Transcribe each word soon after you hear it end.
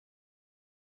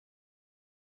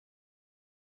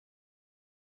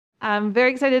I'm very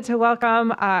excited to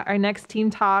welcome our next team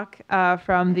talk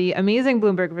from the amazing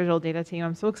Bloomberg Visual Data team.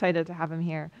 I'm so excited to have him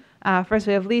here. First,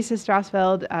 we have Lisa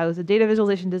Strausfeld, who's a data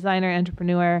visualization designer,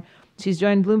 entrepreneur. She's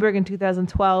joined Bloomberg in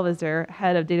 2012 as their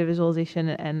head of data visualization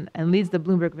and leads the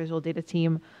Bloomberg Visual Data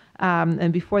team.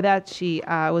 And before that, she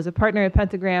was a partner at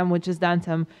Pentagram, which has done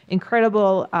some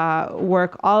incredible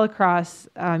work all across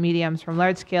mediums, from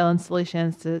large-scale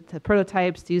installations to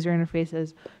prototypes to user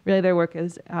interfaces. Really, their work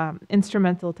is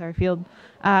instrumental to our field.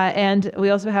 And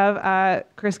we also have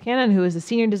Chris Cannon, who is a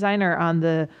senior designer on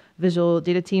the visual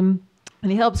data team. And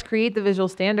he helps create the visual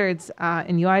standards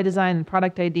in UI design and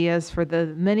product ideas for the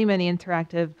many, many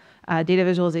interactive data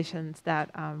visualizations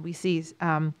that we see.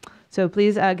 So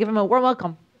please give him a warm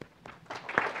welcome.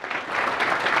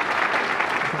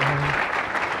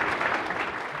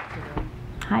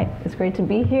 Hi, it's great to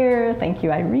be here. Thank you,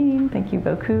 Irene. Thank you,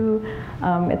 beaucoup.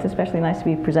 It's especially nice to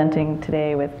be presenting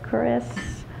today with Chris.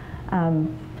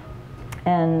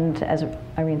 And as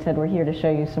Irene said, we're here to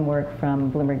show you some work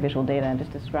from Bloomberg Visual Data and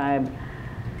just describe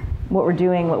what we're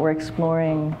doing, what we're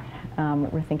exploring,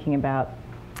 what we're thinking about.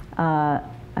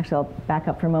 Actually, I'll back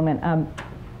up for a moment.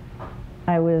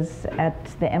 I was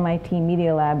at the MIT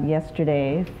Media Lab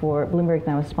yesterday for Bloomberg,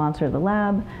 now a sponsor of the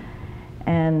lab.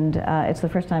 And it's the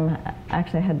first time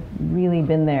actually I had really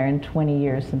been there in 20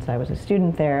 years since I was a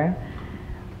student there,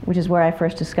 which is where I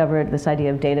first discovered this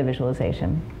idea of data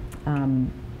visualization.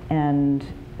 And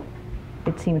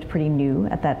it seemed pretty new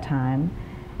at that time.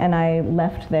 And I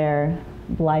left there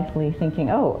blithely thinking,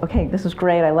 oh, okay, this is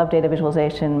great. I love data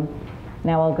visualization.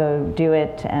 Now I'll go do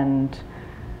it and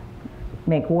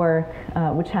make work,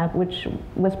 which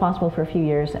was possible for a few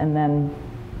years. And then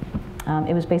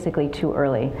it was basically too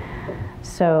early.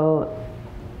 So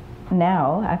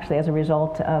now, actually, as a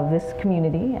result of this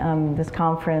community, this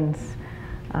conference,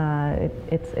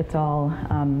 it's all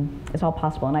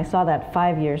possible. And I saw that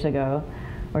 5 years ago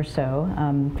or so,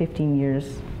 15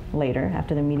 years later,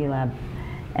 after the Media Lab.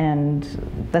 And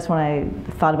that's when I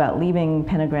thought about leaving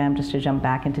Pentagram just to jump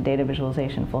back into data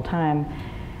visualization full time.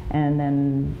 And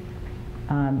then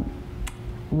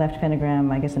left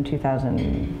Pentagram, I guess, in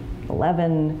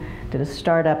 2011, did a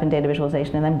startup in data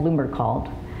visualization, and then Bloomberg called.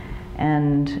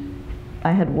 And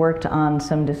I had worked on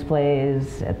some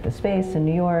displays at the Space in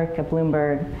New York, at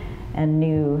Bloomberg, and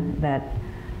knew that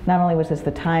not only was this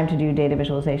the time to do data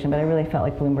visualization, but I really felt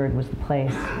like Bloomberg was the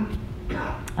place.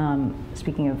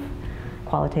 Speaking of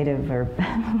qualitative or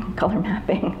color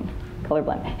mapping,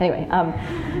 colorblind. Anyway,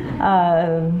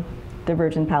 the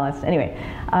Virgin Palace. Anyway,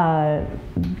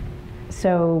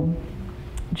 so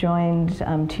joined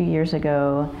 2 years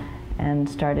ago and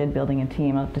started building a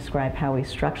team. I'll describe how we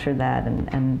structured that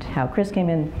and how Chris came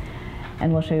in,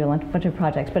 and we'll show you a bunch of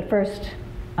projects. But first,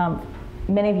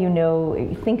 many of you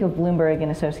think of Bloomberg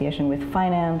in association with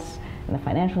finance and the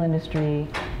financial industry,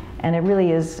 and it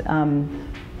really is,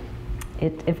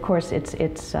 of course,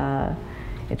 its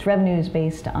revenue is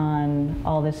based on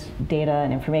all this data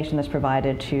and information that's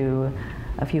provided to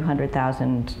a few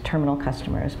 100,000 terminal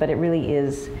customers, but it really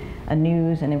is a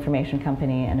news and information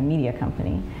company and a media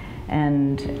company.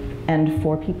 And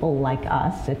for people like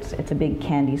us, it's a big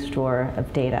candy store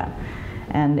of data.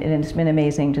 And it's been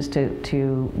amazing just to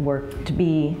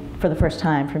be, for the first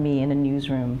time for me, in a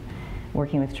newsroom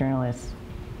working with journalists.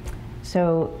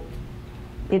 So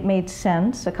it made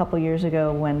sense a couple years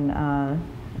ago when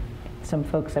some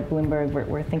folks at Bloomberg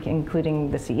were thinking, including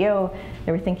the CEO,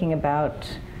 they were thinking about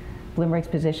Bloomberg's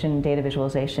position in data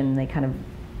visualization. They kind of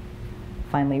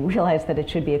finally realized that it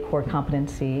should be a core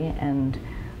competency and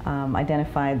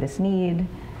identified this need,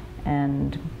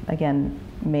 and again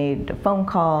made a phone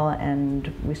call,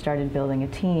 and we started building a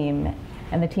team.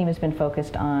 And the team has been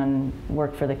focused on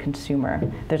work for the consumer.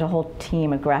 There's a whole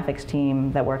team, a graphics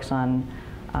team, that works on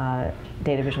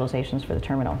data visualizations for the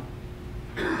terminal.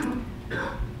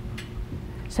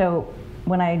 So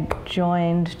when I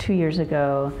joined 2 years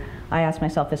ago, I asked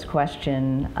myself this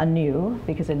question anew,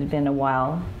 because it had been a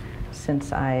while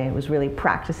since I was really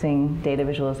practicing data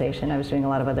visualization. I was doing a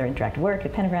lot of other interactive work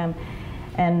at Pentagram,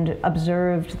 and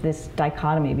observed this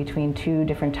dichotomy between two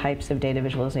different types of data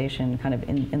visualization kind of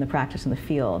in the practice in the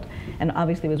field. And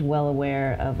obviously was well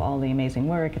aware of all the amazing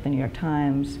work at the New York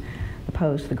Times, the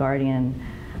Post, the Guardian,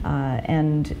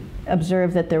 and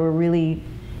observed that there were really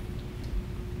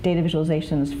data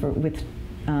visualizations with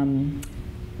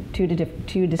two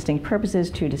distinct purposes,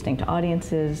 two distinct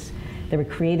audiences. They were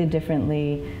created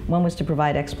differently. One was to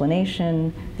provide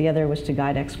explanation, the other was to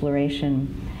guide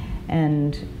exploration.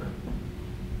 And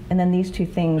then these two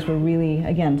things were really,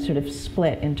 again, sort of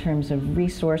split in terms of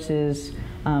resources,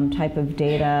 type of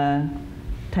data,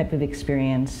 type of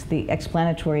experience. The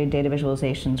explanatory data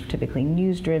visualizations were typically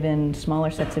news-driven,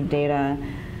 smaller sets of data,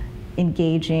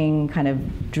 engaging, kind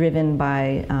of driven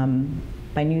by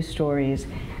news stories.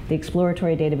 The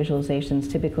exploratory data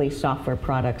visualizations, typically software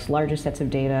products, larger sets of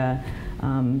data,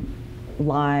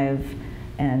 live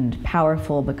and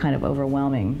powerful, but kind of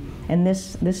overwhelming. And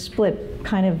this split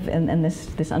kind of, and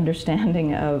this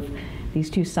understanding of these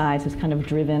two sides has kind of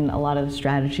driven a lot of the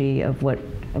strategy of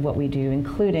what we do,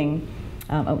 including,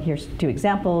 here's two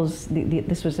examples.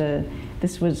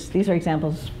 These are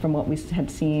examples from what we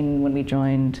had seen when we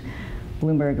joined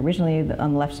Bloomberg originally.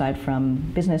 On the left side from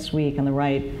Business Week, on the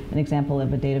right, an example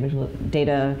of a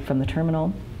data from the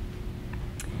terminal.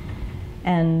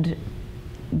 And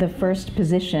the first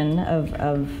position of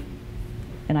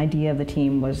an idea of the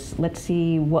team was, let's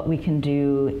see what we can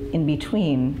do in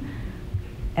between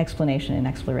explanation and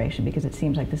exploration, because it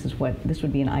seems like this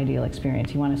would be an ideal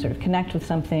experience. You want to sort of connect with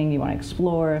something, you want to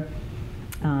explore,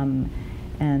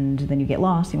 and then you get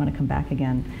lost, you want to come back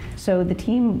again. So the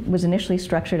team was initially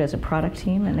structured as a product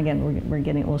team, and again,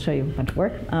 we'll show you a bunch of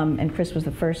work. And Chris was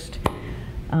the first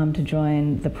to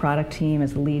join the product team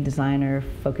as the lead designer,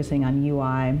 focusing on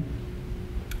UI.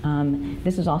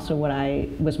 This is also what I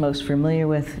was most familiar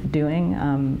with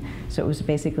doing. So it was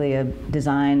basically a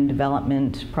design,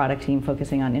 development, product team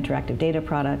focusing on interactive data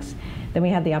products. Then we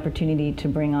had the opportunity to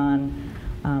bring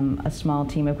on a small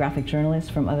team of graphic journalists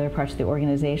from other parts of the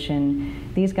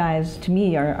organization. These guys, to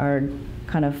me, are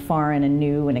kind of foreign and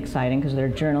new and exciting because they're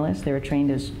journalists. They were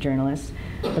trained as journalists,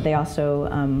 but they also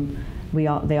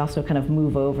they also kind of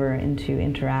move over into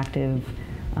interactive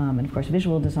and of course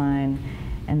visual design.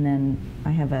 And then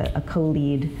I have a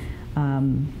co-lead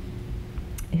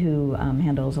who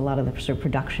handles a lot of the sort of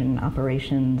production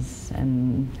operations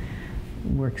and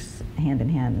works hand in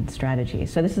hand in strategy.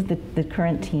 So this is the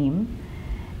current team,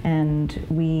 and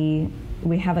we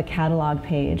have a catalog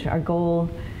page. Our goal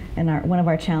and one of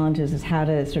our challenges is how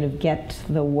to sort of get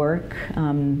the work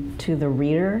to the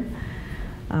reader,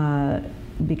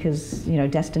 because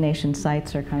destination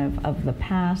sites are kind of the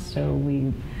past. So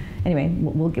anyway,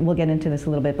 we'll get into this a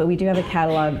little bit, but we do have a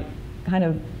catalog, kind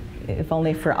of, if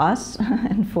only for us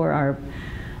and for our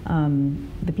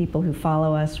the people who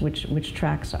follow us, which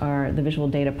tracks the visual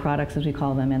data products, as we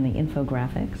call them, and the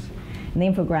infographics. And the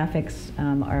infographics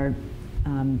are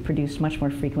produced much more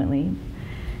frequently.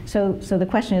 So the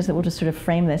question is that we'll just sort of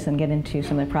frame this and get into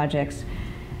some of the projects.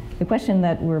 The question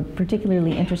that we're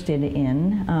particularly interested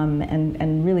in,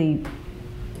 and really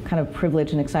kind of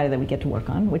privileged and excited that we get to work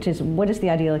on, which is, what is the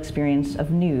ideal experience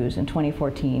of news in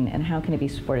 2014, and how can it be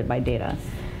supported by data?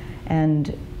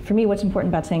 And for me, what's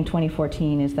important about saying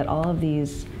 2014 is that all of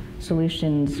these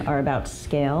solutions are about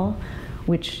scale,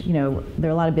 which, there are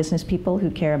a lot of business people who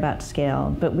care about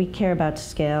scale, but we care about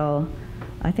scale,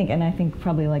 I think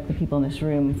probably like the people in this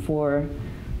room, for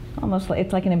almost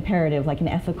it's like an imperative, like an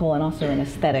ethical and also an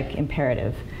aesthetic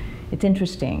imperative. It's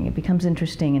interesting, it becomes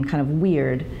interesting and kind of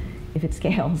weird if it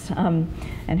scales,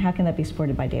 and how can that be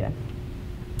supported by data?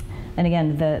 And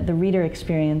again, the reader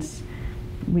experience,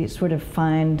 we sort of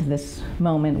find this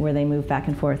moment where they move back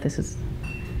and forth. This is,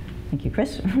 thank you,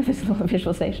 Chris, for this little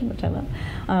visualization, which I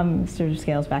love. Sort of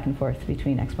scales back and forth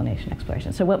between explanation and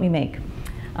exploration. So what we make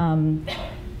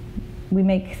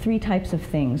three types of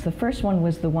things. The first one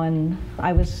was the one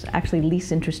I was actually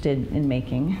least interested in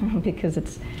making because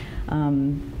it's,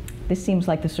 this seems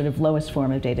like the sort of lowest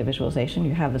form of data visualization.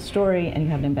 You have a story and you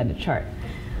have an embedded chart.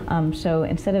 So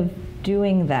instead of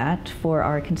doing that for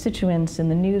our constituents in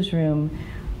the newsroom,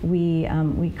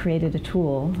 we created a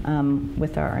tool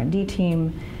with our R&D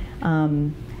team,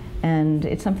 and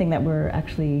it's something that we're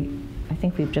actually, I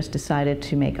think we've just decided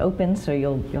to make open, so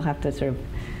you'll have to sort of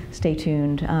stay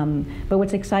tuned. But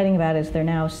what's exciting about it is there are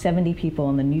now 70 people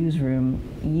in the newsroom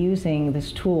using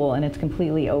this tool, and it's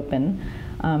completely open.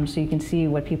 So you can see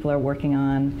what people are working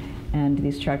on, and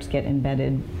these charts get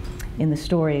embedded in the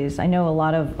stories. I know a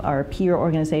lot of our peer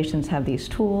organizations have these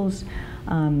tools.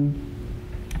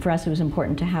 For us, it was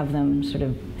important to have them sort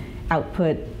of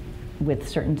output with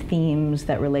certain themes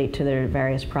that relate to their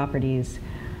various properties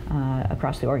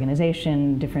across the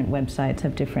organization. Different websites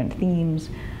have different themes.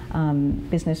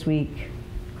 Business Week,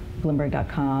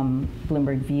 Bloomberg.com,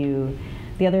 Bloomberg View.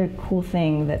 The other cool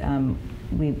thing that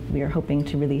we are hoping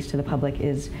to release to the public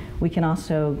is we can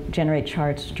also generate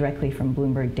charts directly from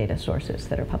Bloomberg data sources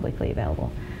that are publicly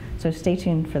available. So stay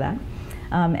tuned for that.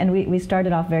 And we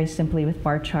started off very simply with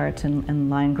bar charts and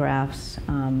line graphs,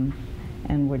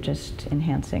 and we're just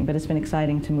enhancing. But it's been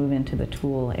exciting to move into the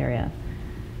tool area.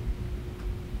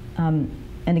 And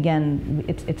again,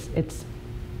 it's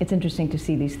interesting to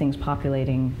see these things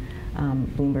populating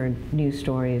Bloomberg news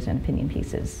stories and opinion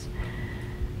pieces.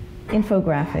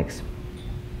 Infographics.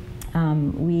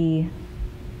 We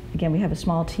have a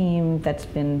small team that's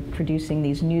been producing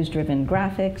these news-driven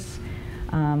graphics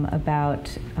about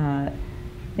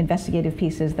investigative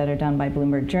pieces that are done by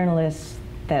Bloomberg journalists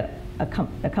that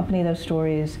accompany those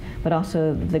stories, but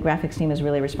also the graphics team is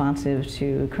really responsive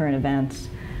to current events,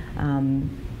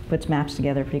 puts maps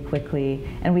together pretty quickly,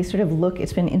 and we sort of look,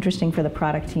 it's been interesting for the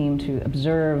product team to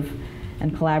observe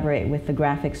and collaborate with the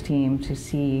graphics team to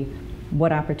see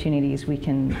what opportunities we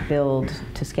can build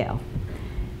to scale.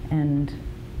 And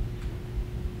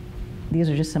these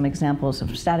are just some examples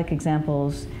of static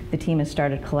examples. The team has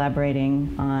started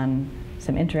collaborating on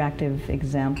some interactive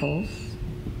examples.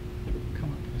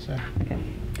 Come on, a sec. Okay.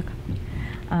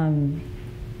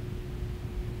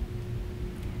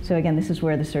 So again, this is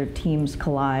where the sort of teams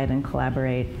collide and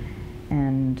collaborate.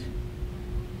 And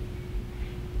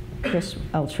Chris,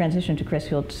 I'll transition to Chris,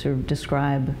 who'll sort of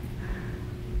describe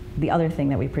the other thing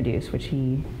that we produce, which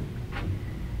he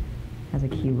has a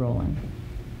key role in.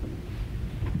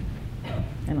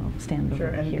 And I'll stand Sure,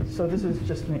 over and here. so this is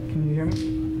just, can you hear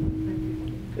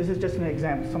me? This is just an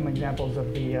example, some examples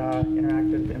of the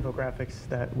interactive infographics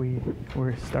that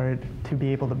we're started to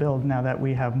be able to build now that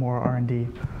we have more R&D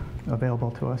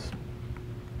available to us.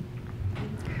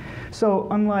 So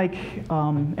unlike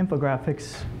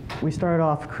infographics, we started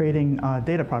off creating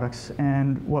data products,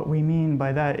 and what we mean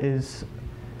by that is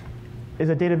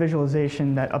a data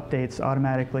visualization that updates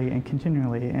automatically and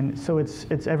continually, and so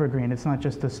it's evergreen. It's not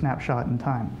just a snapshot in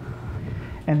time.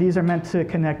 And these are meant to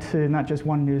connect to not just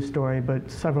one news story, but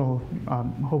several,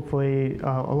 hopefully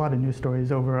a lot of news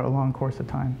stories over a long course of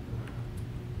time.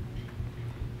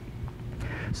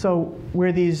 So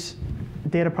where these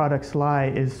data products lie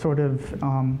is sort of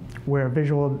where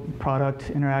visual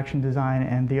product, interaction design,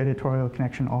 and the editorial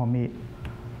connection all meet.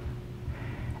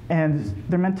 And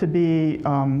they're meant to be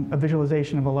a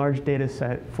visualization of a large data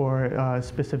set for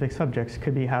specific subjects. It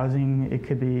could be housing, it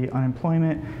could be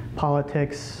unemployment,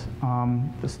 politics,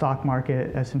 the stock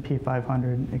market, S&P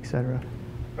 500, et cetera.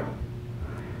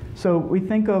 So we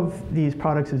think of these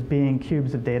products as being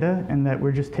cubes of data, and that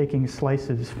we're just taking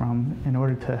slices from in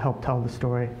order to help tell the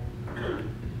story.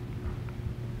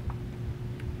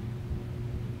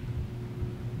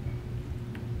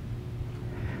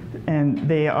 And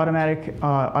they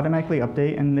automatically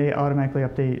update, and they automatically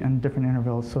update in different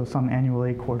intervals, so some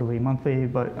annually, quarterly, monthly,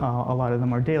 but a lot of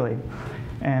them are daily.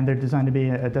 And they're designed to be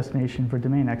a destination for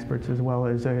domain experts as well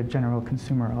as a general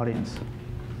consumer audience.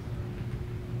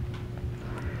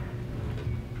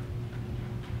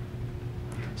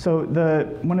 So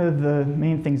one of the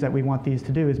main things that we want these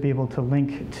to do is be able to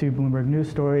link to Bloomberg news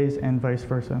stories and vice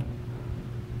versa.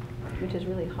 Which is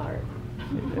really hard.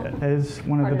 Is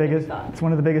one of the biggest. It's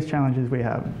one of the biggest challenges we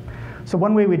have. So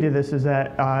one way we do this is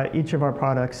that each of our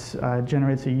products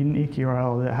generates a unique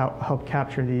URL that help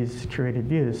capture these curated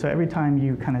views. So every time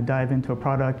you kind of dive into a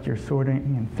product, you're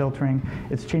sorting and filtering,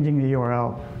 it's changing the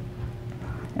URL.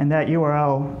 And that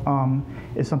URL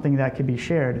is something that could be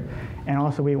shared. And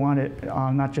also we want it,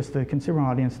 not just the consumer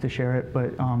audience to share it,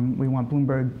 but we want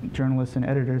Bloomberg journalists and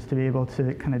editors to be able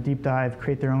to kind of deep dive,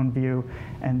 create their own view,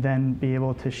 and then be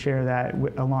able to share that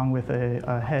along with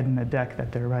a head and a deck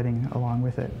that they're writing along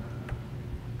with it.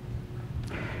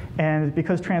 And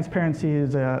because transparency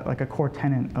is like a core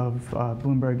tenet of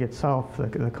Bloomberg itself,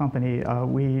 the company,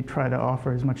 we try to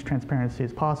offer as much transparency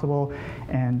as possible.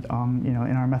 And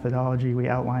in our methodology, we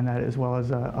outline that as well as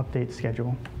an update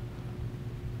schedule.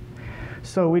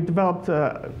 So we developed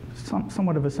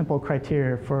somewhat of a simple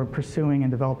criteria for pursuing and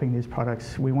developing these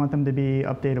products. We want them to be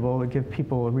updatable, to give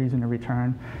people a reason to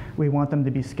return. We want them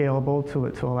to be scalable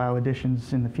to allow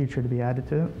additions in the future to be added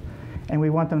to. And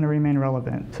we want them to remain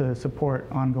relevant to support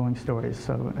ongoing stories.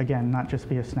 So again, not just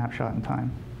be a snapshot in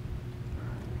time.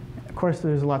 Of course,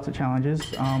 there's lots of challenges.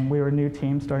 We were a new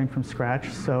team starting from scratch,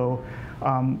 so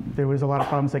there was a lot of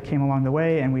problems that came along the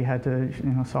way, and we had to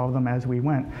solve them as we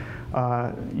went.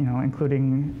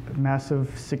 Including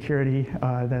massive security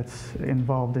that's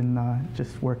involved in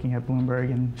just working at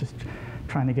Bloomberg and just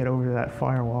trying to get over that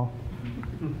firewall.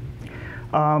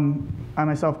 I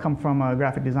myself come from a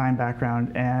graphic design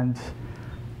background, and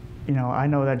I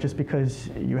know that just because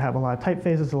you have a lot of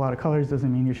typefaces, a lot of colors,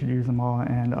 doesn't mean you should use them all.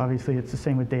 And obviously, it's the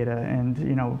same with data. And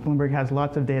Bloomberg has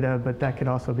lots of data, but that could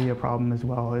also be a problem as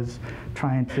well, as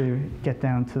trying to get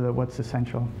down to what's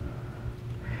essential.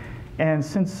 And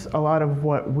since a lot of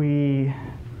what we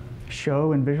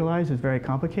show and visualize is very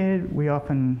complicated, we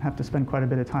often have to spend quite a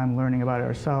bit of time learning about it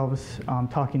ourselves,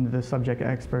 talking to the subject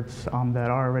experts that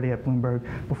are already at Bloomberg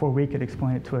before we could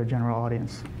explain it to a general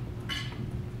audience.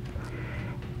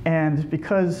 And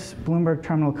because Bloomberg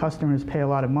terminal customers pay a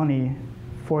lot of money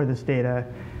for this data,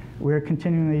 we're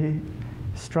continually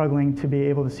struggling to be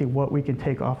able to see what we can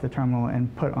take off the terminal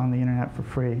and put on the internet for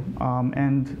free.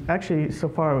 And actually, so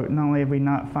far, not only have we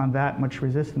not found that much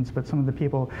resistance, but some of the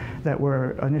people that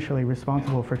were initially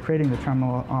responsible for creating the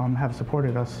terminal have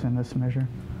supported us in this measure.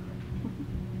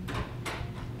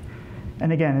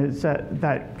 And again, it's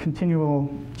that continual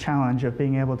challenge of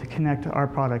being able to connect our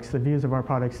products, the views of our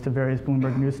products, to various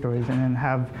Bloomberg news stories, and then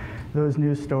have those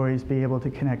news stories be able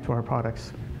to connect to our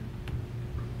products.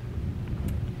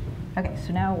 Okay,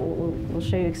 so now we'll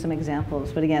show you some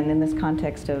examples, but again, in this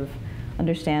context of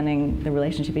understanding the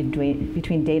relationship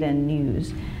between data and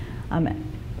news.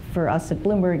 For us at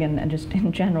Bloomberg, and just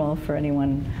in general for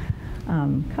anyone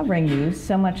covering news,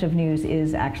 so much of news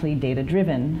is actually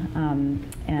data-driven,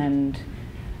 and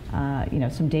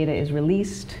some data is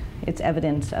released. It's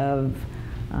evidence of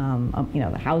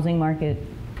the housing market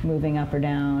moving up or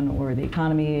down, or the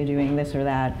economy doing this or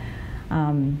that,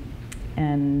 and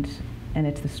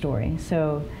it's the story.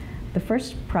 So the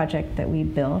first project that we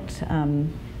built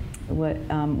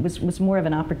was more of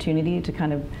an opportunity to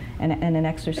kind of, and an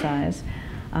exercise.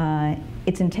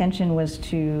 Its intention was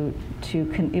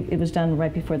it was done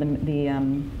right before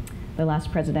the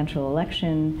last presidential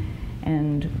election,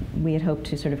 and we had hoped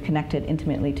to sort of connect it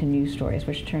intimately to news stories,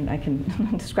 which I can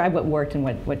describe what worked and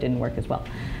what didn't work as well.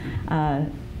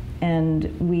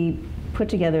 And we put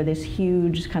together this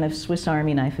huge kind of Swiss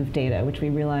Army knife of data, which we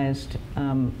realized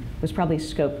was probably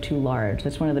scoped too large.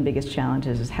 That's one of the biggest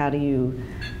challenges, is how do you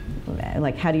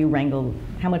wrangle,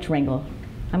 how much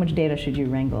data should you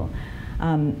wrangle?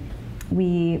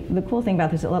 The cool thing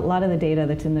about this, a lot of the data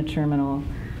that's in the terminal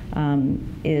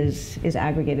is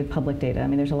aggregated public data. I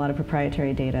mean, there's a lot of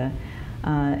proprietary data,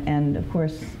 and of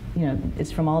course,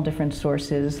 it's from all different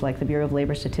sources, like the Bureau of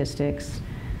Labor Statistics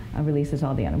releases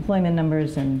all the unemployment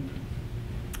numbers and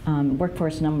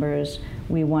workforce numbers.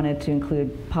 We wanted to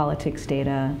include politics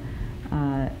data,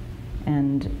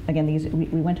 and again,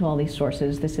 we went to all these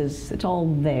sources. It's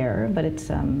all there, but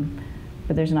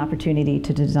but there's an opportunity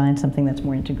to design something that's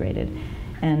more integrated.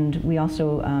 And we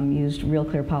also used Real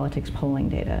Clear Politics polling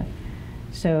data.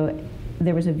 So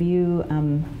there was a view,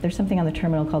 there's something on the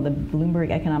terminal called the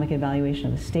Bloomberg Economic Evaluation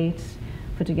of the States,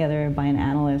 put together by an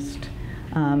analyst.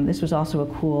 This was also a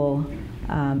cool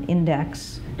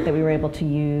index that we were able to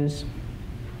use.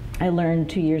 I learned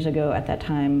 2 years ago at that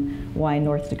time why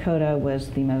North Dakota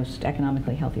was the most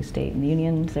economically healthy state in the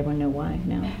union. Does everyone know why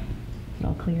now? Is it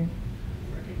all clear?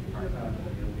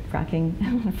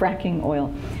 Fracking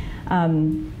oil.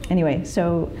 Anyway,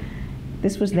 so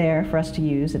this was there for us to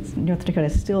use. North Dakota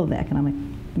is still the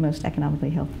most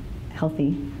economically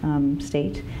healthy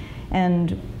state,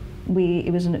 and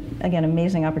it was again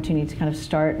amazing opportunity to kind of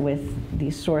start with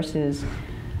these sources,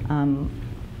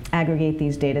 aggregate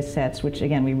these data sets, which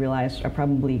again we realized are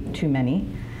probably too many,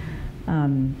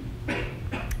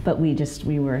 but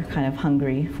we were kind of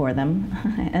hungry for them,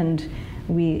 and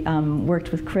we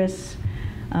worked with Chris.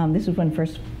 This was when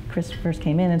Chris first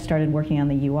came in and started working on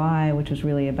the UI, which was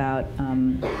really about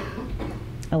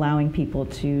allowing people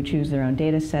to choose their own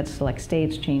data sets, select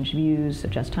states, change views,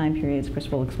 adjust time periods.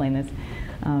 Chris will explain this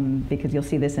because you'll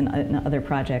see this in other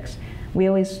projects. We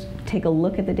always take a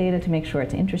look at the data to make sure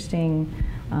it's interesting.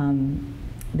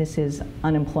 This is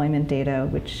unemployment data,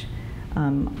 which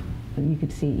you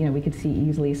could see, we could see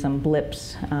easily some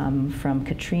blips from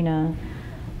Katrina,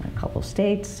 a couple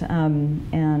states, and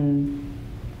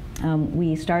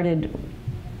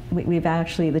we've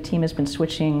actually, the team has been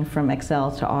switching from Excel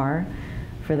to R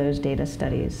for those data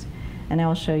studies. And now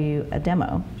I'll show you a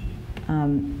demo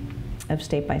of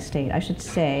state by state. I should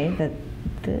say that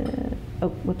oh,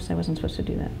 whoops, I wasn't supposed to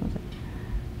do that, was it?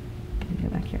 Let me go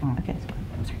back here. Oh. Okay,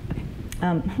 sorry, okay.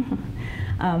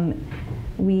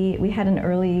 We had an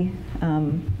early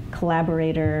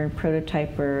collaborator,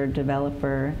 prototyper,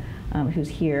 developer who's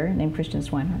here, named Christian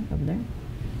Swinehart over there.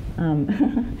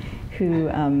 Who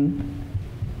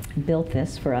built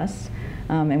this for us,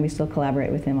 and we still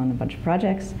collaborate with him on a bunch of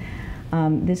projects.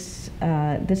 This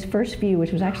first view,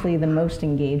 which was actually the most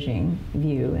engaging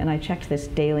view, and I checked this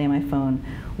daily on my phone,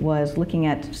 was looking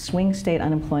at swing state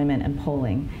unemployment and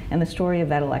polling. And the story of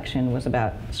that election was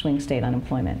about swing state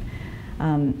unemployment.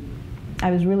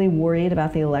 I was really worried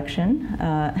about the election,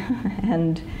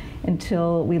 and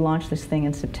until we launched this thing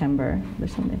in September.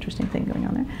 There's some interesting thing going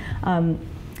on there.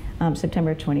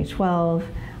 September 2012,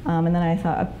 and then I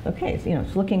thought, okay, so,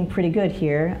 it's looking pretty good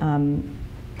here.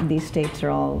 These states are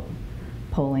all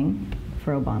polling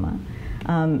for Obama.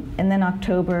 And then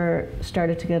October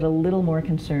started to get a little more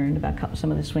concerned about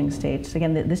some of the swing states.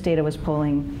 Again, this data was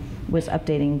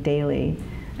updating daily,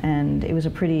 And it was a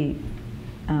pretty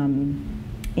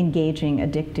engaging,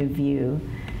 addictive view.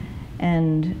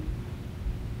 And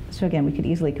so again, we could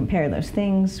easily compare those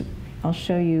things. I'll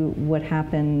show you what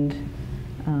happened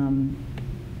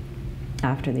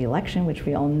after the election, which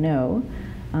we all know.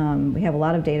 We have a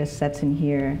lot of data sets in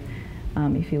here.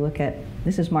 If you look at,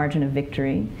 this is margin of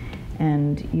victory,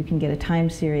 and you can get a time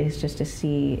series just to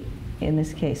see, in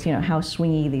this case, how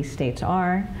swingy these states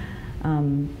are.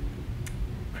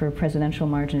 For presidential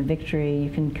margin of victory, you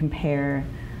can compare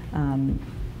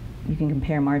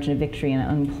margin of victory and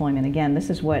unemployment. Again, this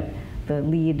is what the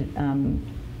lead,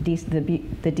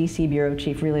 the DC bureau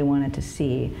chief really wanted to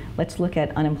see. Let's look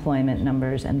at unemployment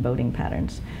numbers and voting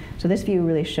patterns. So this view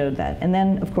really showed that. And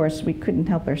then, of course, we couldn't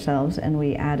help ourselves, and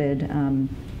we added, and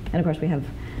of course we have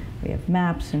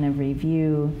maps in every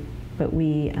view, but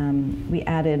we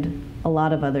added a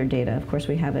lot of other data. Of course,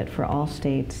 we have it for all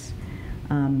states,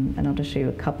 and I'll just show you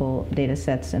a couple data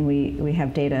sets. And we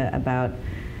have data about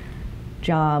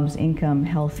jobs, income,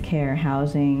 healthcare,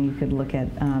 housing. You could look at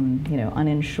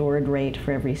uninsured rate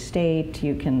for every state.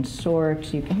 You can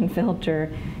sort, you can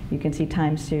filter, you can see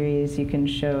time series, you can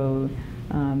show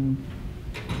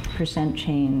percent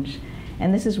change.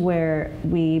 And this is where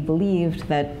we believed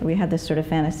that we had this sort of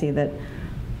fantasy that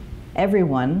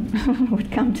everyone would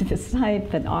come to this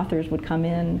site, that authors would come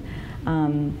in,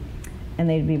 and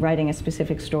they'd be writing a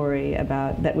specific story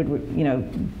about that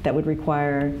would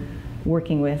require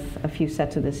working with a few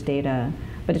sets of this data.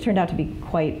 But it turned out to be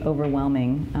quite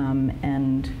overwhelming,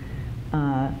 and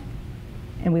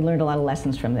we learned a lot of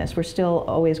lessons from this. We're still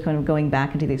always kind of going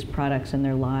back into these products and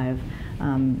they're live.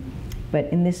 But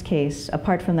in this case,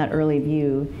 apart from that early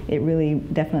view, it really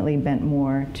definitely bent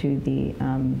more to the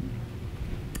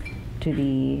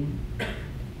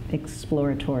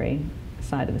exploratory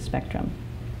side of the spectrum.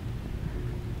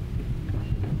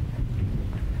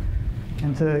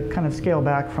 And to kind of scale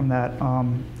back from that,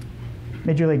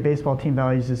 Major League Baseball team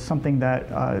values is something that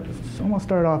almost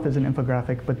started off as an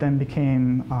infographic, but then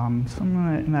became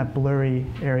somewhere in that blurry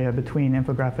area between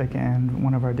infographic and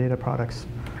one of our data products.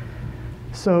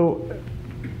 So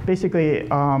basically,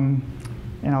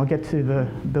 and I'll get to the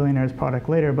billionaires product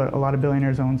later, but a lot of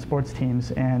billionaires own sports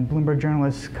teams, and Bloomberg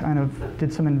journalists kind of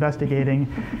did some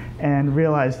investigating and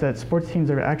realized that sports teams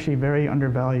are actually very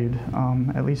undervalued,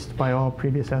 at least by all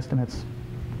previous estimates.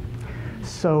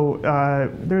 So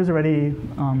there's already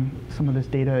some of this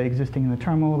data existing in the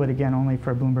terminal, but again, only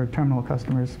for Bloomberg terminal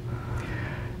customers.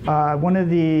 One of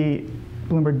the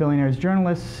Bloomberg Billionaires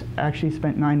journalists actually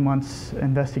spent 9 months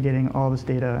investigating all this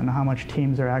data and how much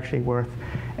teams are actually worth.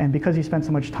 And because he spent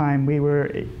so much time, we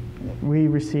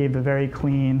received a very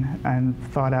clean and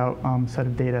thought out set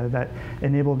of data that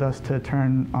enabled us to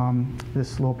turn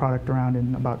this little product around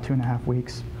in about 2.5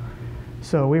 weeks.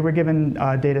 So we were given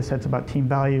data sets about team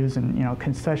values and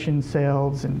concession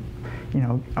sales and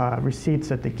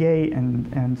receipts at the gate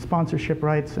and sponsorship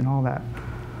rights and all that.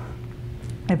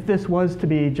 If this was to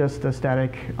be just a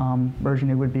static version,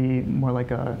 it would be more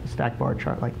like a stack bar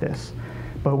chart like this.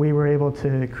 But we were able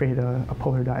to create a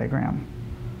polar diagram.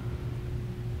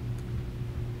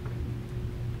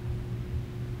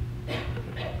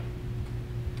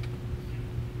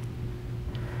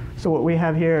 So what we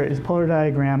have here is a polar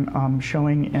diagram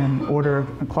showing in order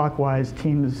clockwise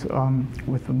teams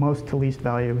with the most to least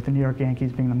value, with the New York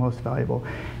Yankees being the most valuable.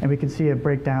 And we can see a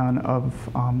breakdown of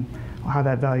how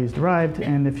that value is derived.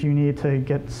 And if you need to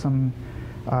get some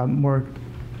more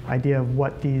idea of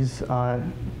what these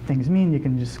things mean, you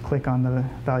can just click on the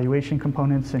valuation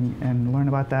components and learn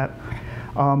about that.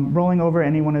 Rolling over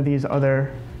any one of these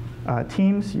other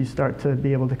teams, you start to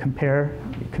be able to compare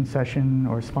concession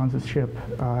or sponsorship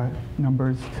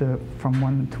numbers from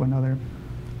one to another.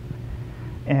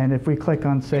 And if we click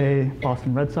on, say,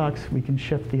 Boston Red Sox, we can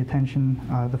shift the attention,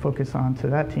 the focus onto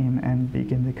that team and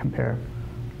begin to compare.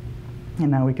 And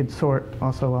now we could sort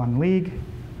also on league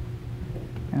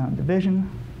and on division,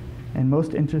 and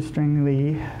most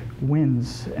interestingly,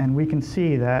 wins. And we can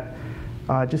see that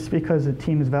just because a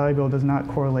team is valuable does not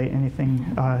correlate anything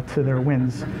to their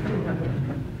wins.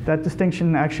 That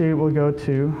distinction actually will go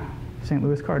to St.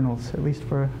 Louis Cardinals, at least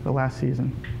for the last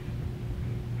season.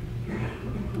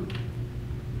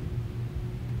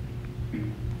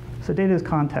 So data is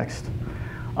context.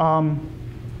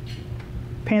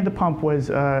 Pain at the pump was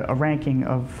a ranking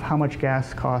of how much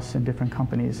gas costs in different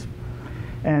companies.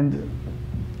 And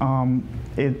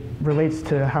it relates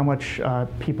to how much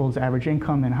people's average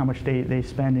income and how much they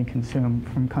spend and consume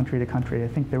from country to country. I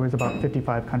think there was about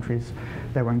 55 countries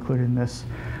that were included in this.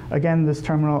 Again, this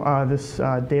terminal, this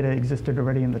data existed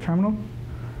already in the terminal,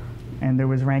 and there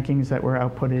was rankings that were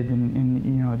outputted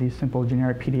in these simple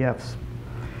generic PDFs.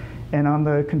 And on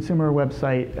the consumer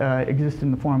website existed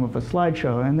in the form of a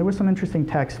slideshow, and there was some interesting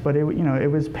text, but it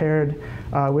was paired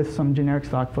with some generic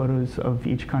stock photos of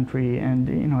each country, and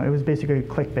it was basically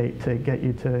clickbait to get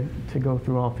you to go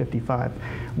through all 55.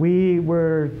 We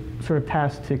were sort of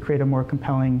tasked to create a more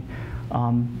compelling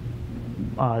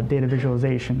data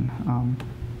visualization.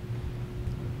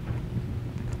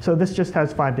 So this just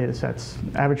has 5 data sets: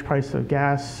 average price of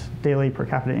gas, daily per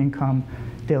capita income,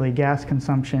 daily gas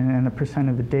consumption, and the percent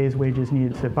of the day's wages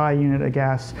needed to buy a unit of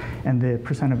gas, and the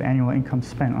percent of annual income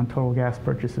spent on total gas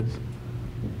purchases.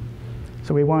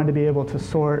 So we wanted to be able to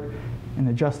sort and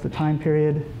adjust the time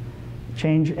period,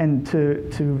 change, and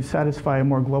to satisfy a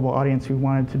more global audience, we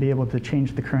wanted to be able to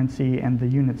change the currency and the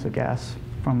units of gas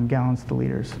from gallons to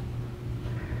liters.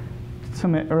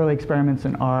 Some early experiments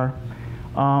in R.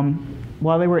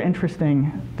 While they were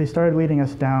interesting, they started leading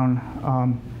us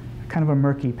down kind of a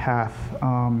murky path.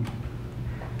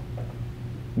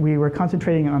 We were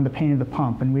concentrating on the pain of the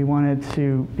pump, and we wanted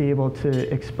to be able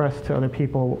to express to other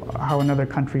people how another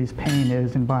country's pain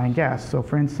is in buying gas. So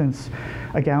for instance,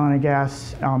 a gallon of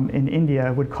gas in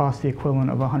India would cost the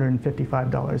equivalent of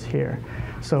 $155 here.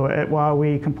 So while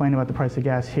we complain about the price of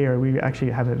gas here, we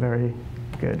actually have it very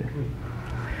good.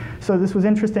 So this was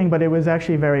interesting, but it was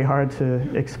actually very hard to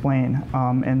explain.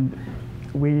 And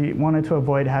we wanted to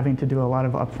avoid having to do a lot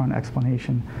of upfront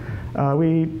explanation.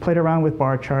 We played around with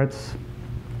bar charts.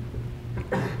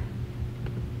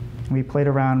 We played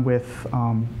around with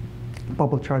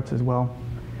bubble charts as well.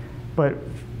 But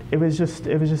it was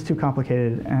just too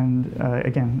complicated, and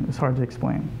again, it was hard to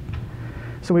explain.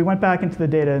 So we went back into the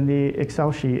data in the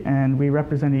Excel sheet, and we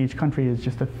represented each country as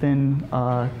just a thin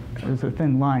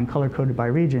line color-coded by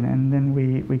region, and then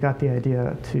we got the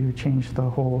idea to change the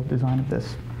whole design of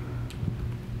this.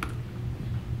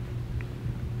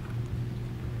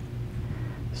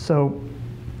 So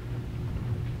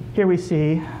here we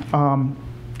see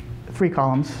 3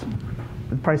 columns: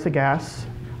 the price of gas,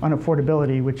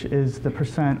 unaffordability, which is the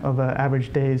percent of an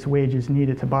average day's wages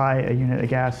needed to buy a unit of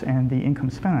gas, and the income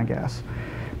spent on gas.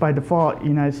 By default, the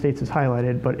United States is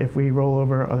highlighted, but if we roll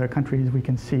over other countries, we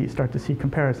can start to see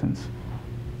comparisons.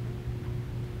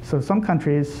 So some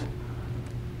countries,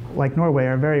 like Norway,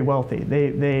 are very wealthy.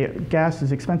 Gas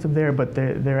is expensive there, but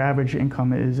their average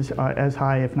income is as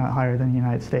high, if not higher, than the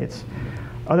United States.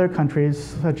 Other countries,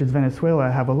 such as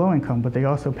Venezuela, have a low income, but they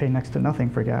also pay next to nothing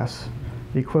for gas,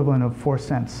 the equivalent of 4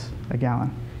 cents a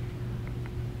gallon.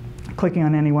 Clicking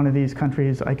on any one of these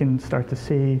countries, I can start to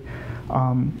see,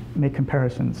 make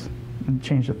comparisons and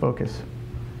change the focus.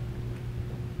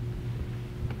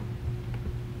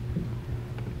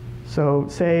 So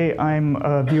say I'm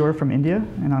a viewer from India,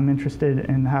 and I'm interested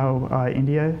in how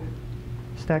India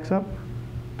stacks up.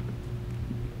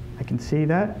 I can see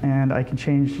that, and I can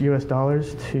change US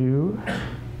dollars to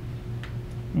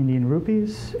Indian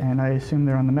rupees, and I assume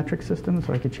they're on the metric system,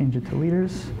 so I could change it to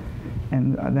liters.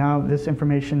 And now this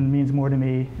information means more to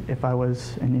me if I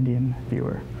was an Indian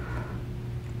viewer.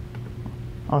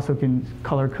 Also can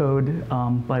color code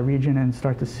by region and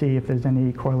start to see if there's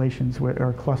any correlations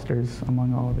or clusters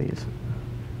among all of these.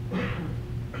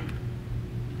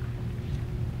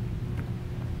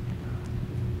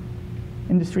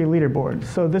 Industry leaderboard.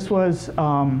 So this was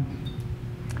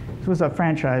a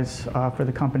franchise for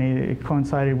the company. It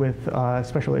coincided with a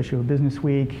special issue of Business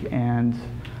Week and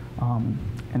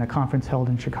a conference held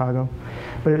in Chicago.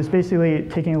 But it was basically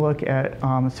taking a look at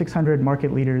 600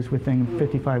 market leaders within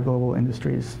 55 global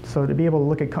industries. So to be able to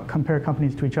look at compare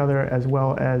companies to each other as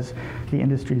well as the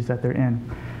industries that they're in.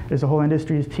 There's a whole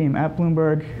industries team at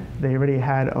Bloomberg. They already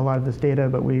had a lot of this data,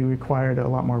 but we required a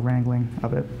lot more wrangling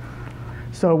of it.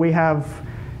 So we have,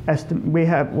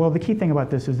 well, the key thing about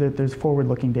this is that there's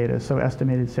forward-looking data, so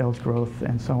estimated sales growth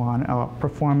and so on,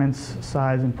 performance,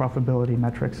 size, and profitability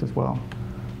metrics as well.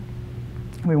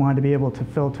 We wanted to be able to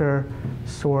filter,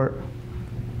 sort,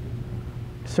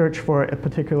 search for a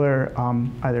particular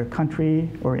either country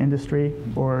or industry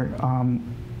or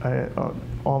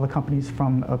all the companies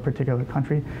from a particular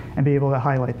country, and be able to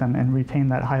highlight them and retain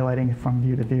that highlighting from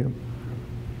view to view.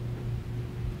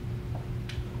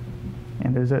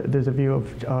 And there's a view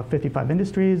of 55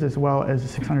 industries as well as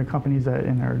 600 companies that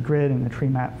in our grid in the tree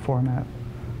map format.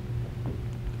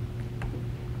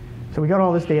 So we got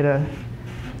all this data,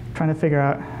 trying to figure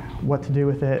out what to do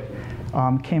with it.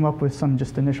 Came up with some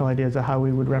just initial ideas of how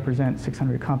we would represent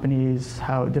 600 companies,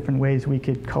 how different ways we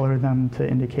could color them to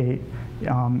indicate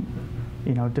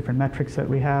different metrics that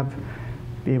we have,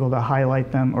 be able to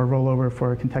highlight them or roll over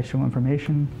for contextual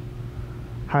information,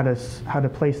 how to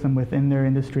place them within their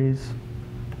industries,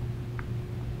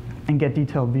 and get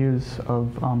detailed views of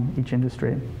each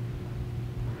industry.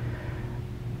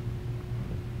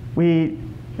 We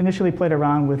initially played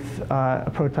around with a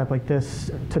prototype like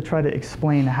this to try to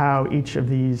explain how each of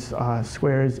these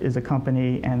squares is a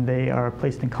company, and they are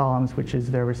placed in columns, which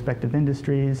is their respective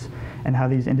industries, and how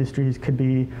these industries could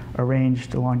be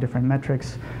arranged along different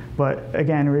metrics. But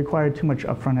again, it required too much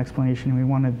upfront explanation. We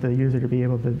wanted the user to be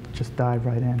able to just dive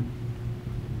right in.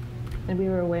 And we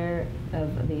were aware of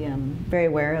very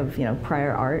aware of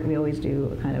prior art. We always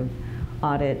do a kind of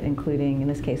audit, including in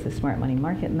this case the smart money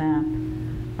market map.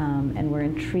 And we're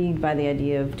intrigued by the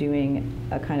idea of doing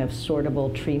a kind of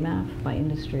sortable tree map by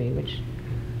industry, which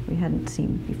we hadn't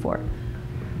seen before.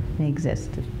 It may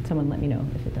exist. Someone let me know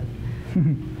if it does.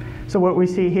 So what we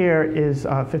see here is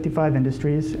 55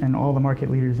 industries and all the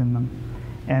market leaders in them.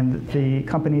 And the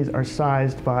companies are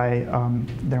sized by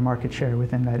their market share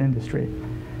within that industry.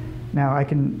 Now I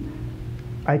can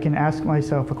ask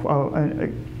myself,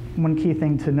 one key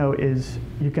thing to note is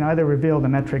you can either reveal the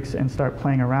metrics and start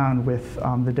playing around with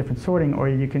the different sorting, or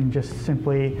you can just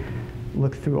simply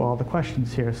look through all the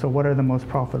questions here. So what are the most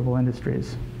profitable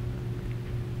industries?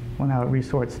 Well, now it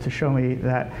resorts to show me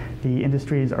that the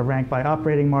industries are ranked by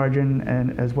operating margin,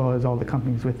 and as well as all the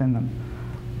companies within them.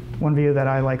 One view that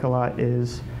I like a lot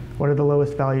is what are the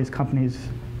lowest values companies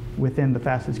within the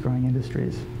fastest growing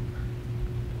industries?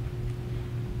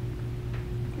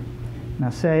 Now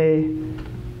say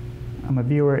I'm a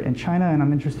viewer in China and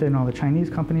I'm interested in all the Chinese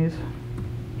companies.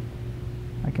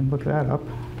 I can look that up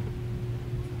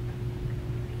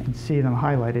and see them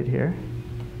highlighted here.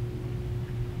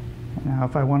 Now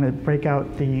if I want to break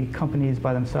out the companies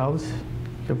by themselves,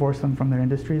 divorce them from their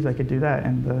industries, I could do that,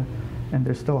 and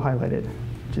they're still highlighted,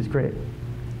 which is great.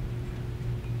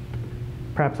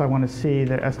 Perhaps I want to see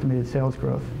their estimated sales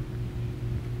growth.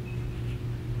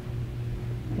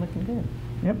 Looking good.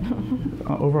 Yep.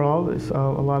 Overall,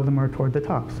 a lot of them are toward the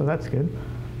top, so that's good.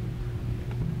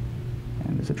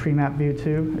 And there's a tree map view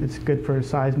too. It's good for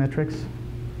size metrics.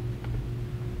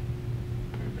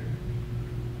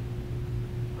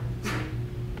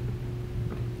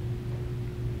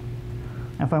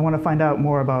 Now, if I want to find out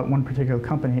more about one particular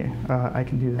company, I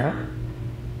can do that.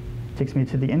 It takes me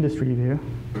to the industry view.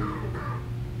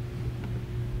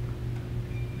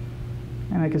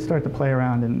 And I can start to play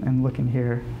around and look in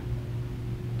here.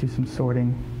 Do some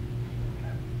sorting,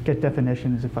 get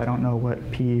definitions if I don't know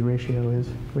what PE ratio is,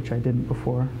 which I didn't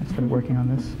before I started working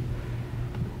on this.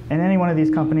 And any one of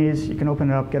these companies, you can open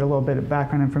it up, get a little bit of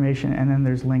background information, and then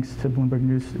there's links to Bloomberg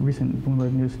News, recent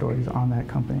Bloomberg News stories on that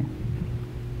company.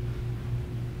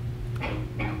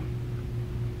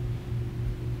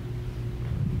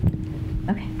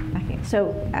 Okay, backing.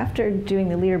 So after doing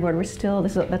the leaderboard, we're still,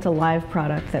 that's a live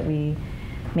product that we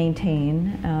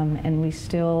maintain, and we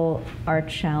still are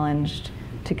challenged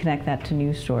to connect that to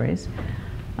news stories.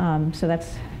 So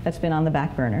that's been on the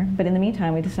back burner. But in the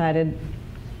meantime, we decided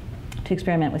to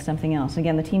experiment with something else.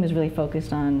 Again, the team is really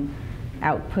focused on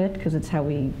output because it's how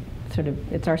we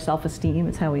it's our self-esteem,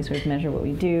 it's how we sort of measure what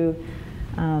we do.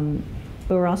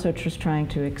 But we're also just trying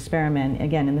to experiment,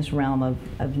 again, in this realm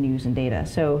of news and data.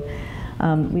 So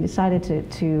we decided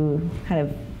to kind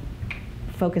of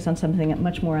focus on something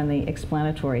much more on the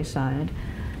explanatory side.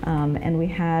 And we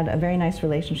had a very nice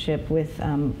relationship with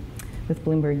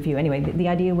Bloomberg View. Anyway, the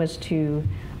idea was to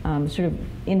sort of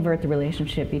invert the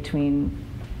relationship between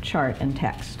chart and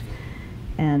text.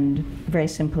 And very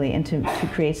simply, and to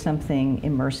create something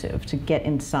immersive, to get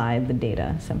inside the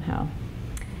data somehow.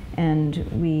 And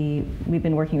we've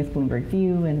been working with Bloomberg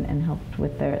View and helped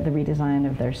with the redesign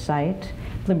of their site.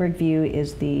 Bloomberg View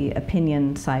is the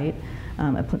opinion site,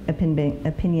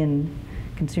 opinion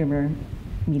consumer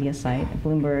media site at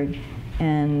Bloomberg,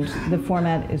 and the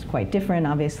format is quite different.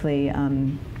 Obviously,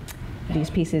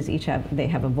 these pieces each have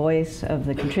a voice of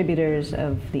the contributors,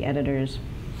 of the editors,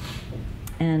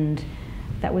 and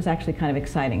that was actually kind of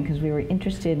exciting because we were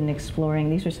interested in exploring.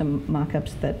 These are some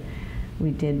mock-ups that we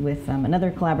did with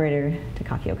another collaborator,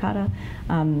 Takaki Okada,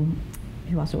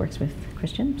 who also works with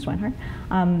Christian Swinehart,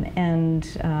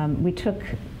 and we took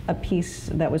a piece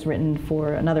that was written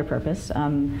for another purpose,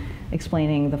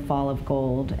 explaining the fall of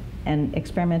gold, and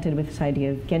experimented with this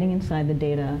idea of getting inside the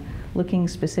data, looking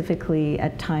specifically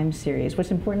at time series.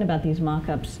 What's important about these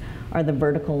mock-ups are the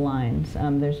vertical lines.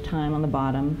 There's time on the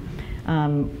bottom.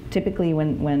 Typically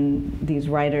when these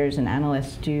writers and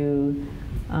analysts do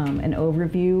an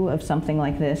overview of something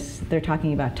like this, they're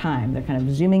talking about time. They're kind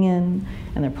of zooming in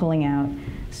and they're pulling out.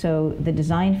 So the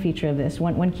design feature of this,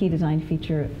 one key design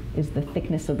feature is the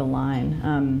thickness of the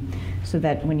line, so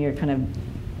that when you're kind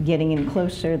of getting in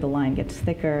closer, the line gets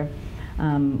thicker.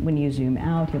 When you zoom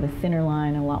out, you have a thinner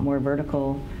line, a lot more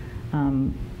vertical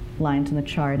lines in the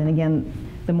chart. And again,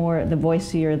 the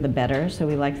voicier, the better. So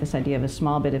we like this idea of a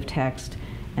small bit of text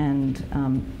and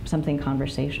something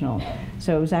conversational.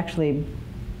 So it was actually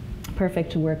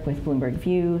perfect to work with Bloomberg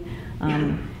View.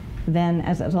 Then,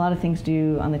 as a lot of things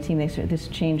do on the team, this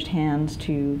changed hands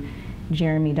to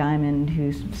Jeremy Diamond,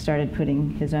 who started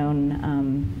putting his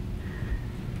own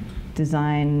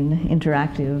design,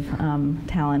 interactive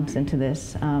talents into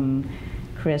this.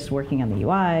 Chris working on the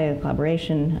UI,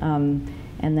 collaboration,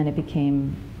 and then it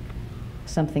became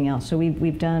something else. So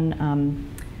we've done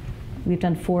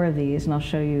 4 of these, and I'll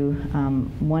show you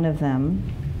one of them.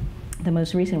 The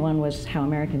most recent one was How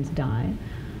Americans Die.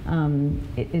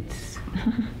 It's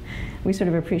we sort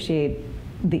of appreciate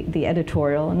the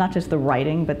editorial, not just the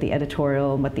writing, but the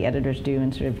editorial, what the editors do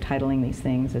in sort of titling these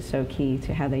things is so key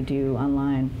to how they do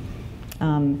online.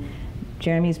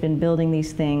 Jeremy's been building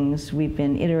these things, we've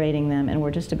been iterating them, and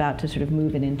we're just about to sort of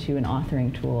move it into an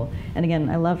authoring tool. And again,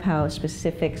 I love how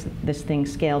specific this thing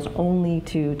scales only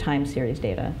to time series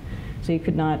data. So you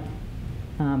could not,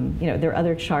 there are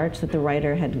other charts that the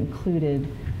writer had included,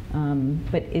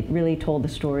 but it really told the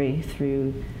story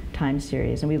through time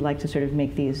series. And we'd like to sort of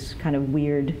make these kind of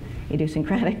weird,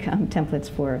 idiosyncratic templates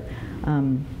for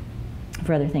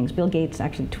other things. Bill Gates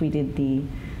actually tweeted the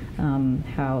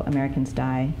How Americans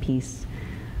Die piece,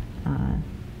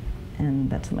 and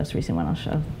that's the most recent one.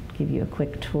 I'll give you a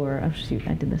quick tour. Oh shoot,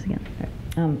 I did this again.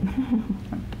 All right.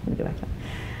 Let me go back to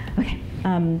that. Okay,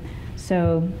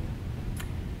 so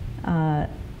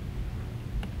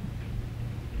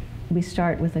we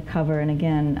start with a cover, and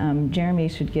again, Jeremy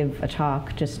should give a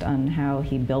talk just on how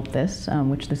he built this,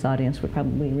 which this audience would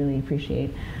probably really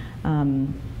appreciate,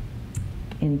 in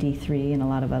D3 and a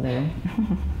lot of other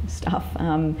stuff.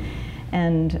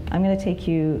 And I'm going to take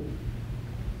you,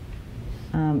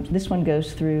 this one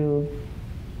goes through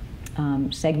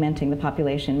segmenting the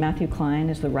population. Matthew Klein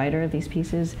is the writer of these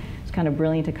pieces. He's kind of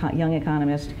brilliant young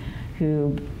economist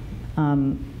who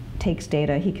takes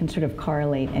data. He can sort of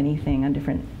correlate anything on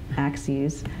different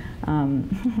axes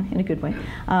in a good way.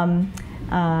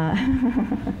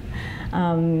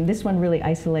 This one really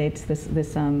isolates the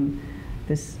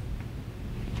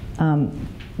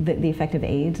effect of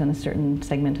AIDS on a certain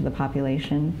segment of the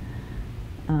population.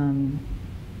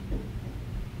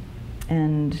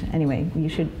 And anyway, you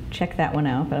should check that one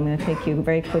out, but I'm going to take you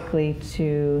very quickly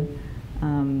to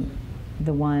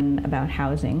the one about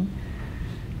housing.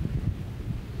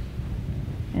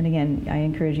 And again, I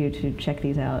encourage you to check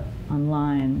these out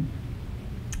online.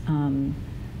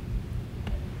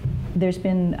 There's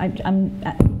been,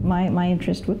 my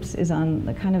interest, is on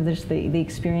the kind of the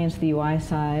experience, the UI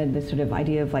side, the sort of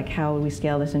idea of like how we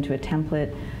scale this into a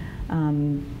template,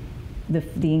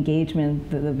 the engagement,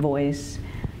 the voice.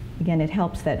 Again, it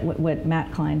helps that what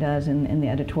Matt Klein does in the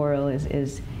editorial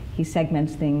is he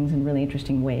segments things in really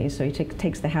interesting ways. So he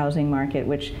takes the housing market,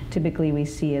 which typically we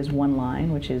see as one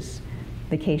line, which is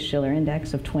the Case-Shiller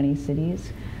index of 20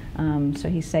 cities. So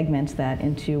he segments that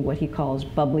into what he calls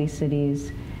bubbly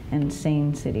cities and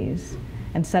sane cities.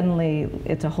 And suddenly,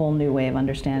 it's a whole new way of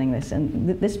understanding this.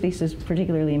 And this piece is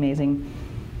particularly amazing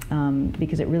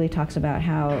because it really talks about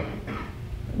how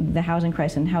the housing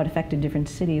crisis and how it affected different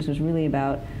cities was really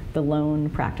about the loan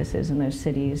practices in those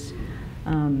cities,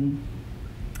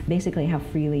 basically how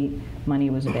freely money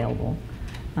was available.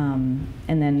 And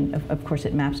then, of course,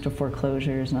 it maps to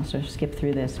foreclosures, and I'll sort of skip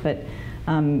through this. But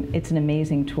it's an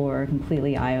amazing tour,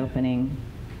 completely eye-opening.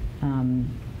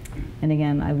 And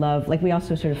again, I love, like we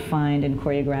also sort of find and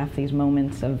choreograph these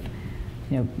moments of,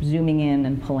 zooming in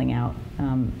and pulling out.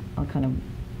 I'll kind of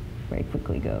very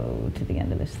quickly go to the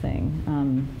end of this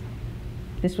thing.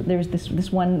 There's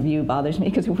this one view bothers me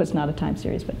because it was not a time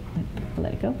series, but I'll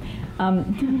let it go.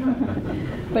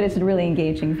 But it's a really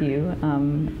engaging view,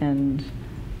 and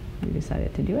we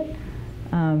decided to do it.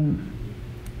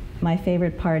 My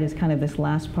favorite part is kind of this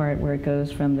last part where it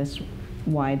goes from this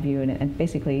wide view and it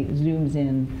basically zooms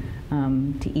in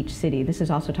to each city. This is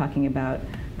also talking about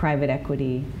private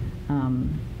equity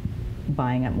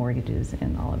buying up mortgages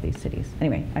in all of these cities.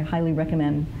 Anyway, I highly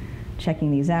recommend checking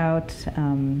these out.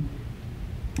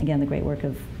 Again, the great work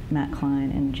of Matt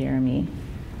Klein and Jeremy.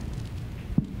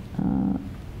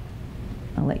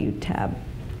 I'll let you tab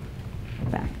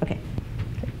back. Okay.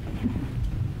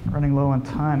 Running low on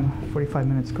time. 45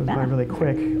 minutes goes by really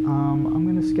quick. I'm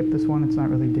going to skip this one. It's not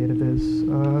really data viz.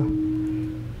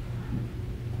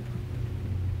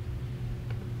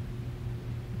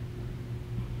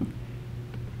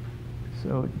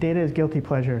 So data is guilty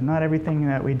pleasure. Not everything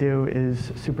that we do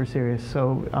is super serious.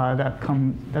 So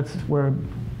that's where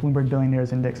Bloomberg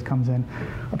Billionaires Index comes in.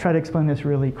 I'll try to explain this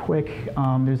really quick.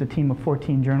 There's a team of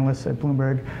 14 journalists at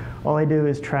Bloomberg. All I do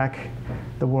is track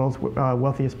the world's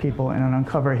wealthiest people and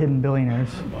uncover hidden billionaires.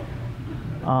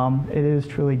 It is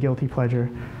truly guilty pleasure.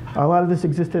 A lot of this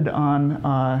existed on,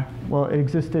 well, it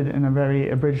existed in a very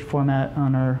abridged format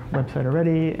on our website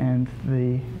already, and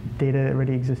the data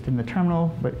already existed in the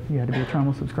terminal, but you had to be a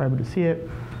terminal subscriber to see it.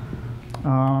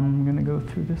 I'm going to go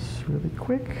through this really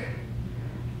quick.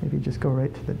 Maybe just go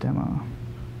right to the demo.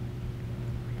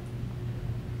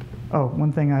 Oh,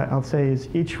 one thing I'll say is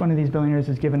each one of these billionaires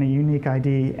is given a unique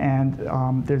ID, and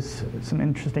there's some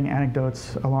interesting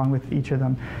anecdotes along with each of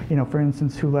them. You know, for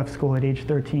instance, who left school at age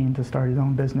 13 to start his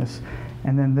own business,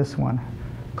 and then this one,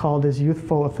 called his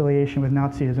youthful affiliation with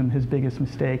Nazism his biggest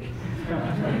mistake.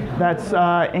 That's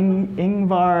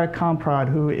Ingvar Kamprad,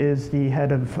 who is the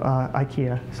head of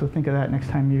IKEA. So think of that next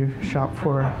time you shop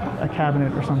for a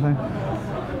cabinet or something.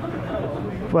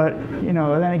 But, you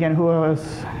know, then again, who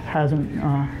else hasn't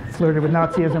flirted with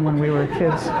Nazism when we were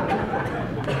kids?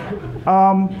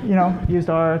 You know, used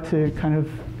R to kind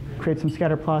of create some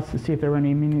scatter plots to see if there were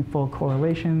any meaningful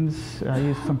correlations,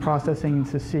 used some processing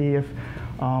to see if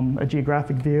a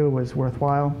geographic view was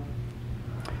worthwhile.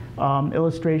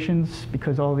 Illustrations,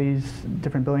 because all these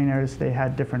different billionaires, they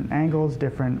had different angles,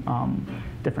 different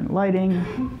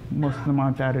lighting. Most of them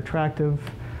aren't that attractive.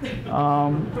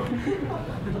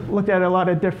 Looked at a lot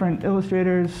of different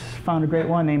illustrators, found a great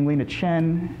one named Lena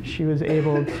Chen. She was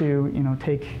able to, you know,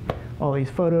 take all these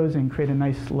photos and create a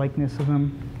nice likeness of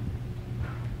them.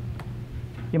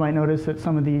 You might notice that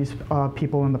some of these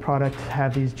people in the product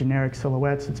have these generic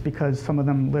silhouettes. It's because some of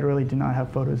them literally do not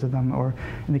have photos of them, or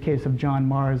in the case of John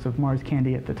Mars of Mars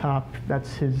Candy at the top,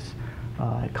 that's his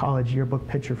college yearbook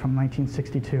picture from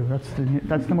 1962.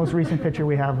 That's the most recent picture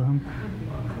we have of him.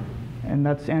 And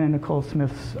that's Anna Nicole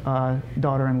Smith's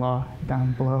daughter-in-law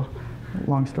down below.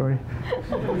 Long story.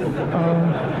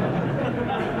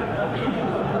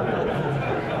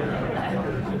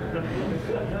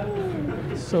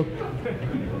 So,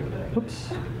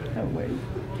 oops. Oh, wait.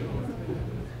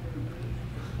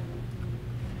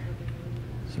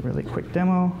 It's a really quick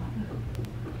demo.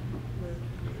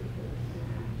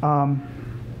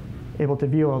 Able to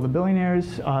view all the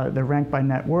billionaires. They're ranked by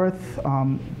net worth.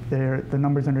 The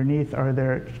numbers underneath are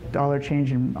their dollar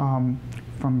change in,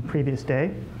 from previous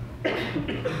day.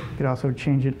 You could also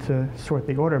change it to sort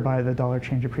the order by the dollar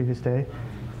change of previous day.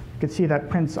 You could see that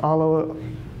Prince Alawid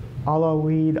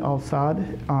Al-Saud,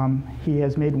 he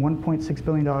has made $1.6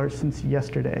 billion since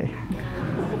yesterday.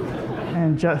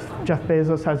 And Jeff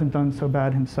Bezos hasn't done so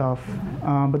bad himself.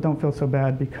 But don't feel so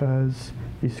bad, because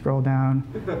if you scroll down,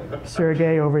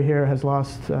 Sergey over here has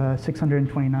lost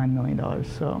 $629 million.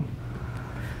 So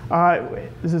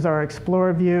this is our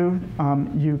Explorer view.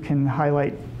 You can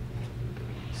highlight,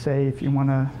 say, if you want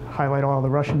to highlight all the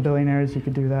Russian billionaires, you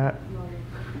could do that.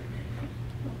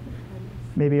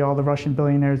 Maybe all the Russian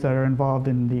billionaires that are involved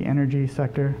in the energy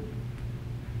sector.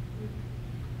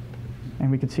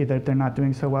 And we could see that they're not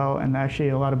doing so well. And actually,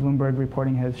 a lot of Bloomberg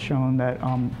reporting has shown that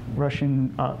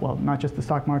Russian, well, not just the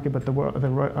stock market, but the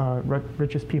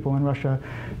richest people in Russia,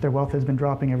 their wealth has been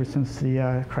dropping ever since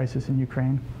the crisis in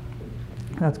Ukraine.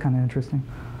 That's kind of interesting.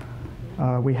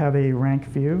 We have a rank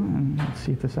view, and let's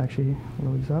see if this actually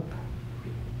loads up.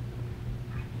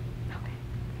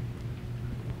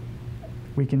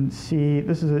 We can see,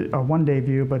 this is a one-day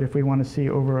view, but if we want to see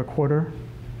over a quarter,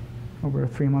 over a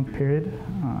 3-month period,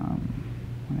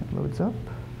 when it loads up,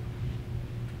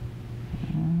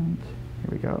 and here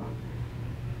we go.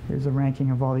 Here's a ranking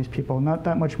of all these people. Not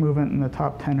that much movement in the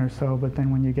top 10 or so, but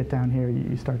then when you get down here,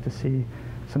 you start to see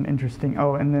some interesting,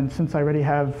 oh, and then since I already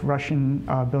have Russian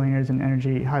billionaires in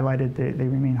energy highlighted, they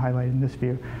remain highlighted in this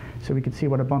view. So we could see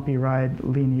what a bumpy ride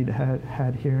Leonid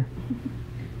had here.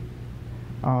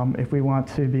 If we want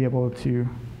to be able to,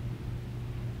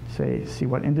 say, see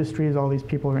what industries all these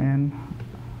people are in,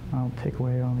 I'll take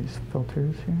away all these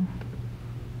filters here.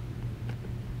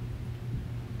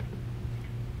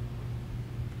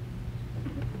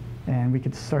 And we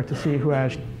could start to see who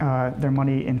has their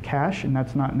money in cash, and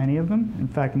that's not many of them. In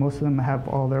fact, most of them have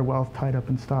all their wealth tied up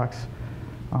in stocks.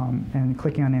 And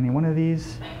clicking on any one of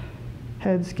these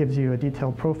heads gives you a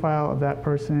detailed profile of that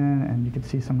person, and you can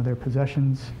see some of their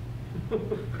possessions,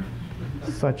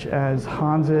 such as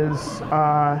Hans's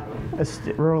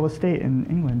rural estate in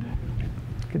England.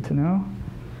 Good to know.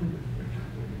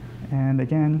 And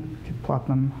again, you could plot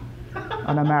them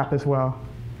on a map as well.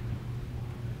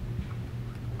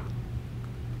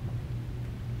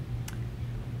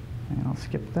 And I'll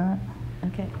skip that.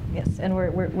 Okay, yes, and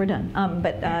we're done.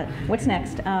 But what's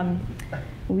next?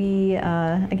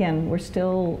 Again, we're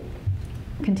still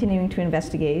continuing to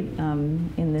investigate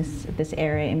in this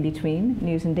area in between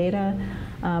news and data.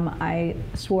 I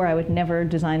swore I would never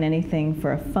design anything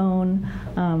for a phone,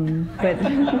 but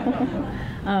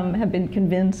have been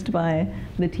convinced by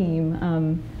the team,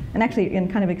 and actually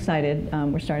kind of excited.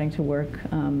 We're starting to work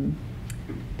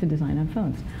to design on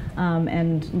phones,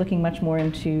 and looking much more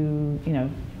into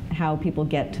how people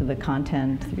get to the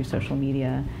content through social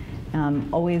media.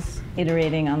 Always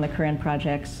iterating on the current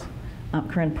projects,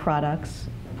 current products,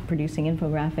 producing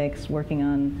infographics, working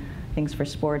on things for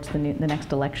sports, the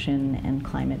next election, and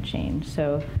climate change.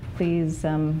 So please,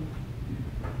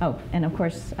 oh, and of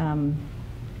course,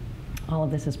 all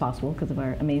of this is possible because of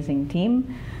our amazing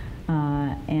team.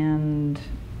 And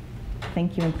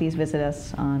thank you, and please visit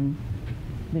us on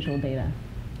Visual Data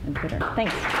and Twitter.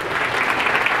 Thanks.